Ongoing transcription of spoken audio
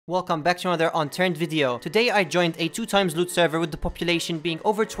Welcome back to another Unturned video. Today I joined a 2x loot server with the population being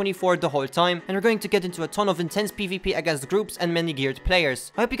over 24 the whole time, and we're going to get into a ton of intense PvP against groups and many geared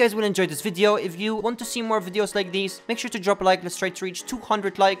players. I hope you guys will enjoy this video. If you want to see more videos like these, make sure to drop a like. Let's try to reach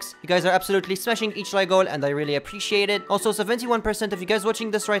 200 likes. You guys are absolutely smashing each like goal and I really appreciate it. Also, 71% of you guys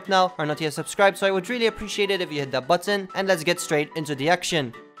watching this right now are not yet subscribed, so I would really appreciate it if you hit that button, and let's get straight into the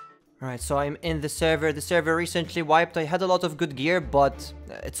action. Alright, so I'm in the server. The server recently wiped. I had a lot of good gear, but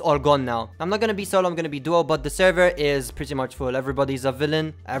it's all gone now. I'm not gonna be solo, I'm gonna be duo, but the server is pretty much full. Everybody's a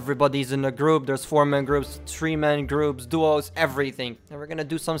villain. Everybody's in a group. There's 4-man groups, 3-man groups, duos, everything. And we're gonna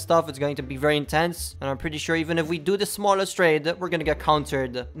do some stuff. It's going to be very intense. And I'm pretty sure even if we do the smallest raid, we're gonna get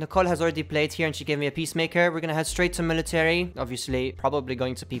countered. Nicole has already played here and she gave me a peacemaker. We're gonna head straight to military. Obviously, probably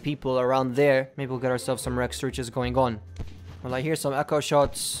going to be people around there. Maybe we'll get ourselves some Rex searches going on. Well, I hear some echo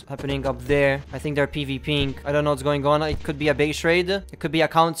shots happening up there. I think they're PvPing. I don't know what's going on. It could be a base raid. It could be a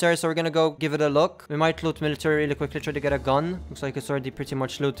counter, so we're gonna go give it a look. We might loot military really quickly, try to get a gun. Looks like it's already pretty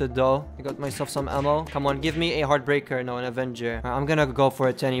much looted, though. I got myself some ammo. Come on, give me a Heartbreaker. No, an Avenger. I'm gonna go for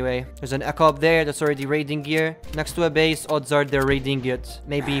it anyway. There's an echo up there that's already raiding gear. Next to a base, odds are they're raiding it.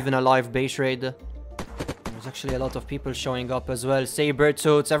 Maybe even a live base raid. There's actually a lot of people showing up as well. Saber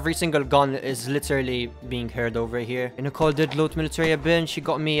toots, every single gun is literally being heard over here. Nicole did loot military a bit. She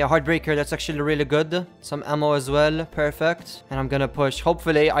got me a Heartbreaker that's actually really good. Some ammo as well, perfect. And I'm gonna push.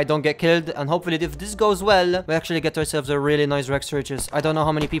 Hopefully I don't get killed, and hopefully if this goes well, we actually get ourselves a really nice Rex searches. I don't know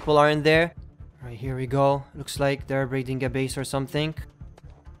how many people are in there. Alright, here we go. Looks like they're raiding a base or something.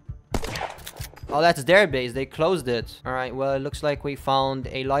 Oh, that's their base. They closed it. All right, well, it looks like we found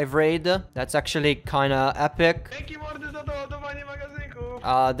a live raid. That's actually kind of epic.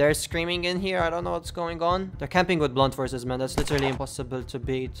 They're screaming in here. I don't know what's going on. They're camping with blunt forces, man. That's literally impossible to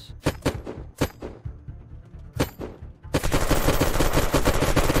beat.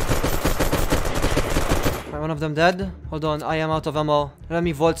 One of them dead. Hold on, I am out of ammo. Let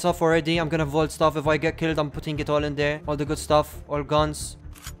me vault stuff already. I'm gonna vault stuff. If I get killed, I'm putting it all in there. All the good stuff. All guns.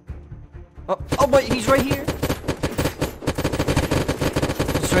 Oh, but he's right here.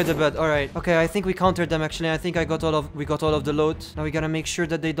 Destroy the bed. All right. Okay, I think we countered them actually. I think we got all of the loot. Now we gotta make sure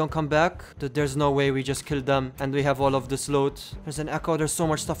that they don't come back. That there's no way we just killed them and we have all of this loot. There's an echo. There's so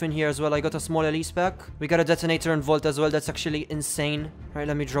much stuff in here as well. I got a small Elise pack. We got a detonator and vault as well. That's actually insane. All right,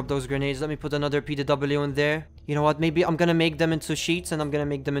 let me drop those grenades. Let me put another PDW in there. You know what? Maybe I'm gonna make them into sheets and I'm gonna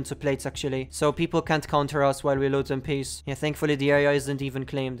make them into plates actually. So people can't counter us while we loot in peace. Yeah, thankfully the area isn't even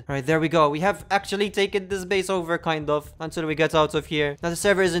claimed. All right, there we go. We have actually taken this base over kind of until we get out of here. Now the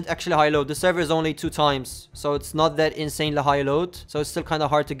server isn't actually high load. The server is only 2 times. So it's not that insanely high load. So it's still kind of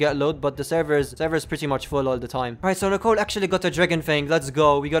hard to get load, but the server is pretty much full all the time. All right, so Nicole actually got a Dragon Fang. Let's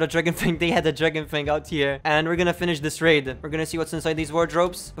go. We got a Dragon Fang. They had a Dragon Fang out here. And we're gonna finish this raid. We're gonna see what's inside these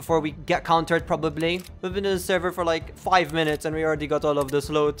wardrobes before we get countered probably. We've been in the server for like 5 minutes and we already got all of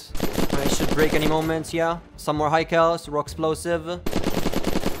this loot. I should break any moment, yeah. Some more high cals, raw explosive.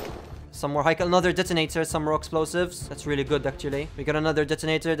 Some more high cal, another detonator, some raw explosives. That's really good actually. We got another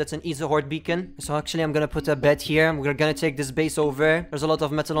detonator, that's an easy horde beacon. So actually I'm gonna put a bet here. We're gonna take this base over. There's a lot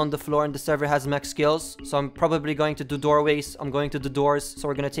of metal on the floor and the server has max skills. So I'm probably going to do doorways. I'm going to do doors. So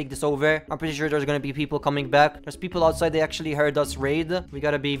we're gonna take this over. I'm pretty sure there's gonna be people coming back. There's people outside, they actually heard us raid. We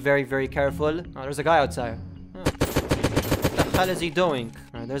gotta be very, very careful. Oh, there's a guy outside. What the hell is he doing?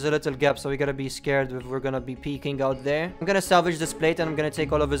 Right, there's a little gap, so we gotta be scared if we're gonna be peeking out there. I'm gonna salvage this plate and I'm gonna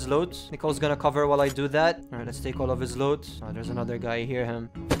take all of his loot. Nicole's gonna cover while I do that. Alright, let's take all of his loot. Oh, there's another guy. I hear him.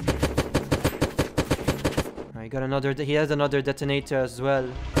 Alright, he has another detonator as well.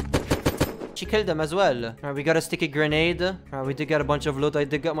 She killed him as well. Alright, we got a sticky grenade. Alright, we did get a bunch of loot. I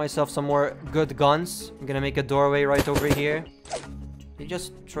did get myself some more good guns. I'm gonna make a doorway right over here. Did you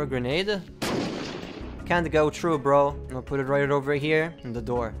just throw a grenade? Can't go through, bro. I'll put it right over here in the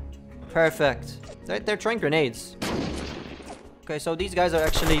door. Perfect. They're throwing grenades. Okay, so these guys are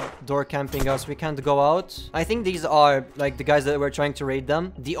actually door camping us. We can't go out. I think these are like the guys that were trying to raid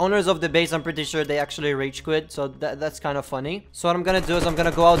them. The owners of the base, I'm pretty sure they actually rage quit. So that's kind of funny. So what I'm gonna do is I'm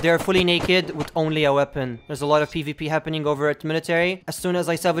gonna go out there fully naked with only a weapon. There's a lot of PvP happening over at military. As soon as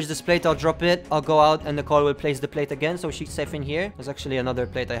I salvage this plate, I'll drop it. I'll go out and Nicole will place the plate again. So she's safe in here. There's actually another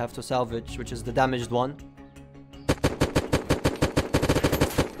plate I have to salvage, which is the damaged one.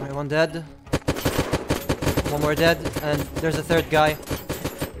 Alright, one dead. One more dead, and there's a third guy.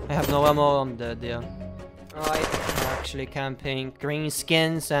 I have no ammo, I'm dead, yeah. Alright, they're actually camping green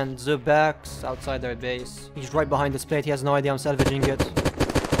skins and Zubaks outside their base. He's right behind this plate, he has no idea I'm salvaging it.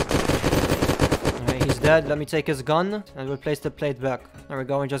 Alright, he's dead. Let me take his gun and we'll place the plate back. There we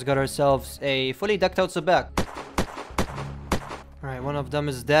go, we just got ourselves a fully decked out Zubak. Alright, one of them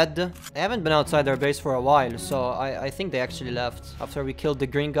is dead. They haven't been outside their base for a while, so I think they actually left. After we killed the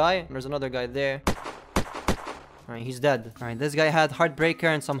green guy, there's another guy there. Alright, he's dead. Alright, this guy had Heartbreaker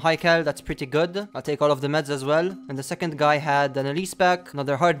and some high cal. That's pretty good. I'll take all of the meds as well. And the second guy had an Elise pack,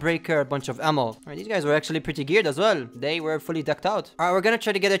 another Heartbreaker, a bunch of ammo. Alright, these guys were actually pretty geared as well. They were fully decked out. Alright, we're gonna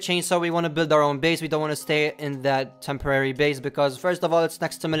try to get a chainsaw. We want to build our own base. We don't want to stay in that temporary base because first of all, it's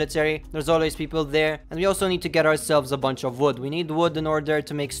next to military. There's always people there. And we also need to get ourselves a bunch of wood. We need wood in order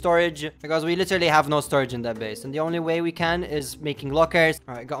to make storage because we literally have no storage in that base. And the only way we can is making lockers.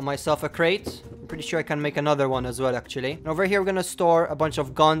 Alright, got myself a crate. I'm pretty sure I can make another one as well, actually. And over here, we're gonna store a bunch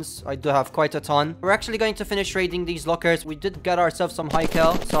of guns. I do have quite a ton. We're actually going to finish raiding these lockers. We did get ourselves some high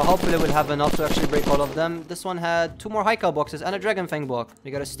cal, so hopefully we'll have enough to actually break all of them. This one had 2 more high cal boxes and a dragon fang box. We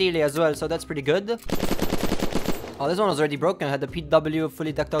got a steely as well, so that's pretty good. Oh, this one was already broken. I had the PW,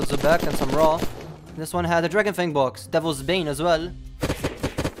 fully decked out Zubek, and some raw. This one had a dragon fang box, Devil's Bane as well.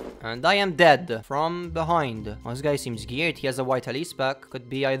 And I am dead from behind. Oh, this guy seems geared. He has a white Elise pack. Could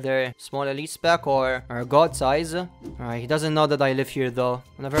be either small Elise pack or a god size. Alright, he doesn't know that I live here though.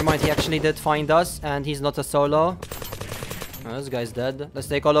 Never mind, he actually did find us and he's not a solo. Oh, this guy's dead. Let's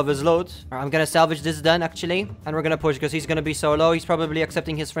take all of his loot. Alright, I'm gonna salvage this then actually. And we're gonna push because he's gonna be solo. He's probably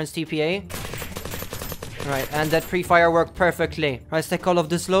accepting his friend's TPA. Right, and that pre-fire worked perfectly. Right, let's take all of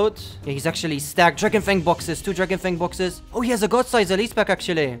this loot. Yeah, he's actually stacked Dragon Fang boxes. 2 Dragon Fang boxes. Oh, he has a god size Elise pack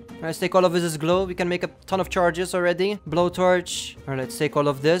actually. Right, let's take all of his glow. We can make a ton of charges already. Blowtorch. Alright, let's take all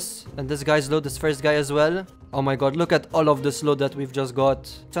of this. And this guy's loot, this first guy as well. Oh my god, look at all of this loot that we've just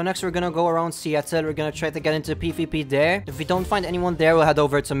got. So next we're gonna go around Seattle. We're gonna try to get into PvP there. If we don't find anyone there, we'll head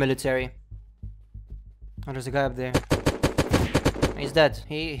over to military. Oh, there's a guy up there. He's dead.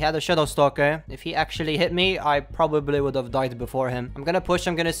 He had a Shadow Stalker. If he actually hit me, I probably would have died before him. I'm gonna push.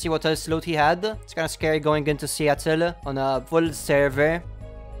 I'm gonna see what else loot he had. It's kind of scary going into Seattle on a full server.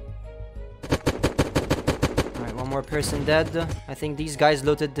 Alright, one more person dead. I think these guys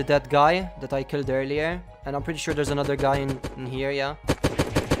looted the dead guy that I killed earlier. And I'm pretty sure there's another guy in here, yeah.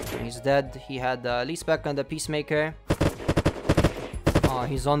 He's dead. He had a Elise pack and a Peacemaker. Oh,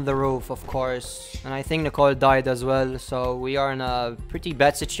 he's on the roof, of course. And I think Nicole died as well, so we are in a pretty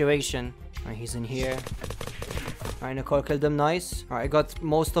bad situation. Alright, he's in here. Alright, Nicole killed him, nice. Alright, I got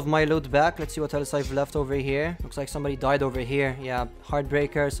most of my loot back. Let's see what else I've left over here. Looks like somebody died over here. Yeah,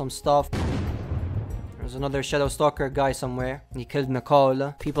 Heartbreaker, some stuff. There's another Shadow Stalker guy somewhere. He killed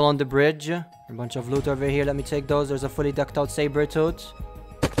Nicole. People on the bridge. A bunch of loot over here. Let me take those. There's a fully decked out Sabertooth.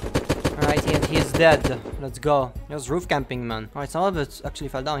 Alright, and he is dead. Let's go. He was roof camping, man. Alright, some of it actually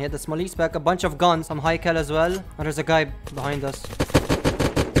fell down. He had the small Elise pack, a bunch of guns, some high cal as well. Oh, there's a guy behind us.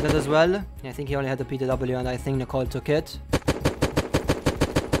 Dead as well. Yeah, I think he only had the PW and I think Nicole took it.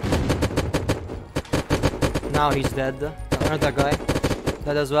 Now he's dead. Another guy.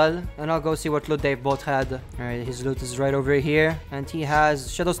 Dead as well. And I'll go see what loot they both had. Alright, his loot is right over here. And he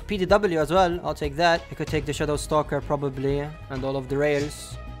has Shadow's PW as well. I'll take that. I could take the Shadow Stalker probably. And all of the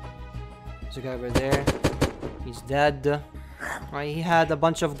rails. There's a guy over there. He's dead. Right, he had a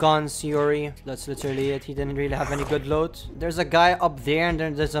bunch of guns, Yuri. That's literally it. He didn't really have any good loot. There's a guy up there and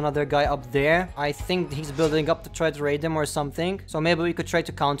then there's another guy up there. I think he's building up to try to raid him or something. So maybe we could try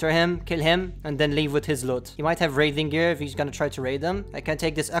to counter him, kill him, and then leave with his loot. He might have raiding gear if he's gonna try to raid him. I can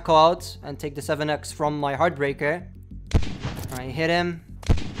take this Echo out and take the 7X from my Heartbreaker. Alright, hit him.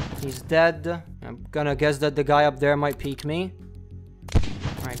 He's dead. I'm gonna guess that the guy up there might peek me.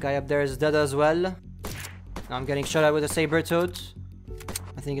 Alright, guy up there is dead as well. Now I'm getting shot at with a Sabertooth.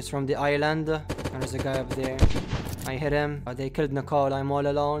 I think it's from the island. And there's a guy up there. I hit him. They killed Nicole. I'm all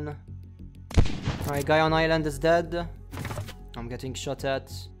alone. Alright, guy on island is dead. I'm getting shot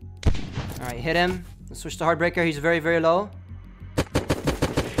at. Alright, hit him. Let's switch to Heartbreaker. He's very, very low.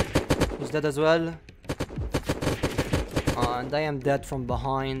 He's dead as well. And I am dead from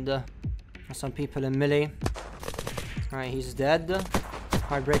behind. There's some people in melee. Alright, he's dead.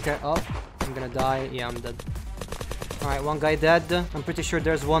 Heartbreaker up. I'm gonna die. Yeah, I'm dead. Alright, one guy dead. I'm pretty sure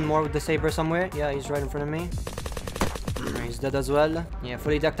there's one more with the saber somewhere. Yeah, he's right in front of me. He's dead as well. Yeah,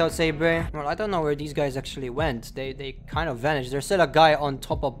 fully decked out saber. Well, I don't know where these guys actually went. They kind of vanished. There's still a guy on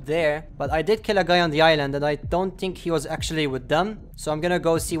top up there. But I did kill a guy on the island and I don't think he was actually with them. So I'm gonna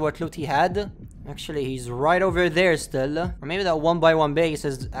go see what loot he had. Actually, he's right over there still. Or maybe that 1x1 base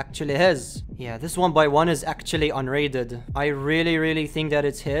is actually his. Yeah, this 1x1 is actually unraided. I really think that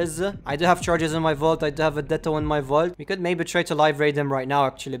it's his. I do have charges in my vault. I do have a Detto in my vault. We could maybe try to live raid him right now,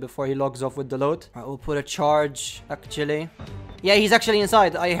 actually, before he logs off with the loot. I will put a charge, actually. Yeah, he's actually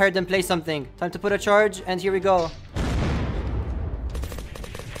inside. I heard him play something. Time to put a charge, and here we go.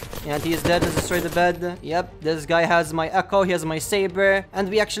 And he is dead. Let's destroy the bed. Yep, this guy has my echo. He has my saber. And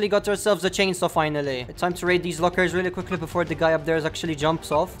we actually got ourselves a chainsaw finally. It's time to raid these lockers really quickly before the guy up there actually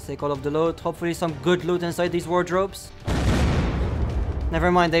jumps off. Let's take all of the loot. Hopefully some good loot inside these wardrobes. Never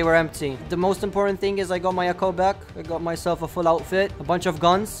mind, they were empty. The most important thing is I got my echo back. I got myself a full outfit, a bunch of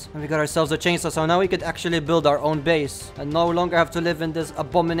guns, and we got ourselves a chainsaw. So now we could actually build our own base and no longer have to live in this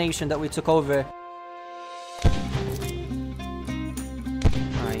abomination that we took over.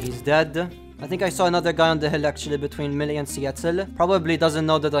 Alright, he's dead. I think I saw another guy on the hill actually between Millie and Seattle. Probably doesn't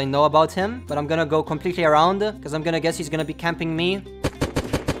know that I know about him, but I'm gonna go completely around because I'm gonna guess he's gonna be camping me.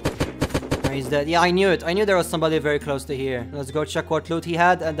 He's dead. Yeah, I knew it. I knew there was somebody very close to here. Let's go check what loot he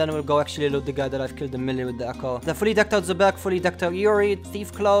had, and then we'll go actually loot the guy that I've killed in Millie with the echo. The fully decked out Zubek, fully decked out Yuri,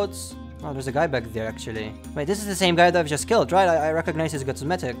 thief clothes. Oh, there's a guy back there actually. Wait, this is the same guy that I've just killed, right? I recognize his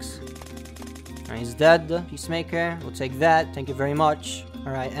cosmetics. Alright, he's dead. Peacemaker. We'll take that. Thank you very much.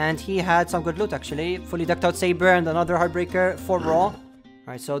 Alright, and he had some good loot actually. Fully decked out saber and another heartbreaker for raw.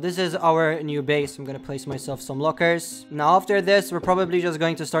 Alright, so this is our new base. I'm gonna place myself some lockers. Now after this, we're probably just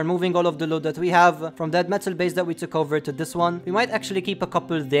going to start moving all of the loot that we have from that metal base that we took over to this one. We might actually keep a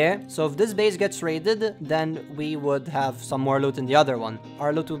couple there. So if this base gets raided, then we would have some more loot in the other one.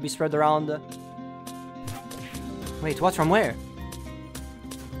 Our loot will be spread around. Wait, what? From where?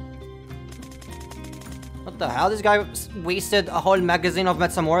 What the hell? This guy wasted a whole magazine of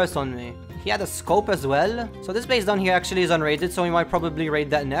Metsamoris on me. He had a scope as well. So this base down here actually is unraided, so we might probably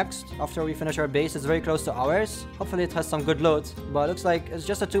raid that next. After we finish our base, it's very close to ours. Hopefully it has some good loot. But it looks like it's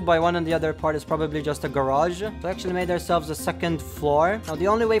just a 2x1 and the other part is probably just a garage. So we actually made ourselves a second floor. Now the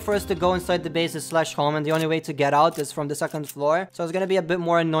only way for us to go inside the base is /home, and the only way to get out is from the second floor. So it's gonna be a bit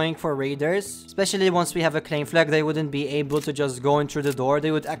more annoying for raiders. Especially once we have a claim flag, they wouldn't be able to just go in through the door.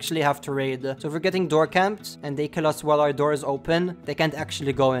 They would actually have to raid. So if we're getting door camped and they kill us while our door is open, they can't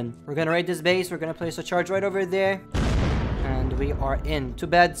actually go in. We're gonna raid this base. We're gonna place a charge right over there, and we are in. 2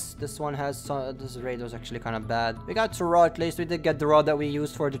 beds. This one has this raid was actually kind of bad. We got 2 raw at least. We did get the raw that we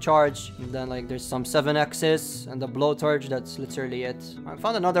used for the charge, and then like there's some 7x's and the blowtorch. That's literally it. I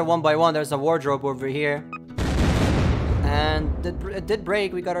found another 1x1. There's a wardrobe over here, and it did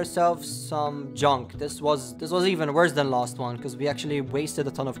break. We got ourselves some junk. This was even worse than last one because we actually wasted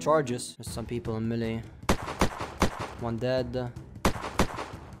a ton of charges. There's some people in melee. 1 dead.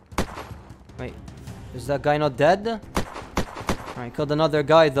 Wait, is that guy not dead? Alright, killed another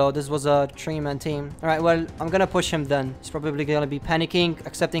guy though. This was a 3-man team. Alright, well, I'm gonna push him then. He's probably gonna be panicking,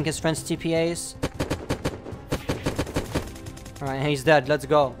 accepting his friend's TPAs. Alright, he's dead. Let's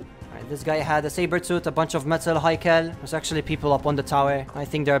go. Alright, this guy had a saber tooth, a bunch of metal, high cal. There's actually people up on the tower. I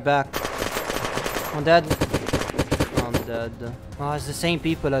think they're back. I'm dead. I'm dead. Oh, it's the same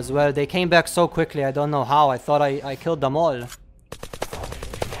people as well. They came back so quickly. I don't know how. I thought I killed them all.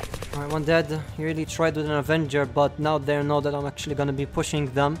 Alright, 1 dead. He really tried with an Avenger, but now they know that I'm actually gonna be pushing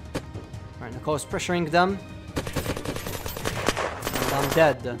them. Alright, Nicole's pressuring them. And I'm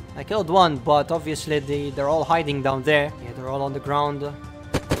dead. I killed 1, but obviously they're all hiding down there. Yeah, they're all on the ground.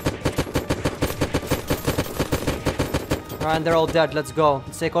 Alright, and they're all dead. Let's go.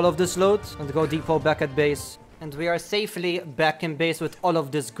 Let's take all of this loot and go depot back at base. And we are safely back in base with all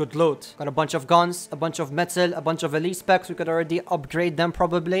of this good loot. Got a bunch of guns, a bunch of metal, a bunch of elite specs. We could already upgrade them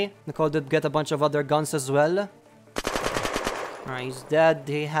probably. Nicole did get a bunch of other guns as well. Alright, he's dead.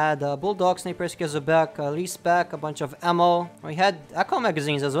 He had a bulldog, sniper skills back, a elite spec, a bunch of ammo. We had echo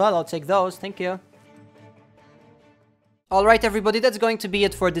magazines as well. I'll take those. Thank you. Alright everybody, that's going to be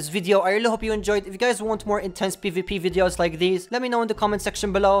it for this video. I really hope you enjoyed. If you guys want more intense PvP videos like these, let me know in the comment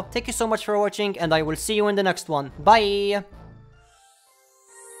section below. Thank you so much for watching, and I will see you in the next one. Bye!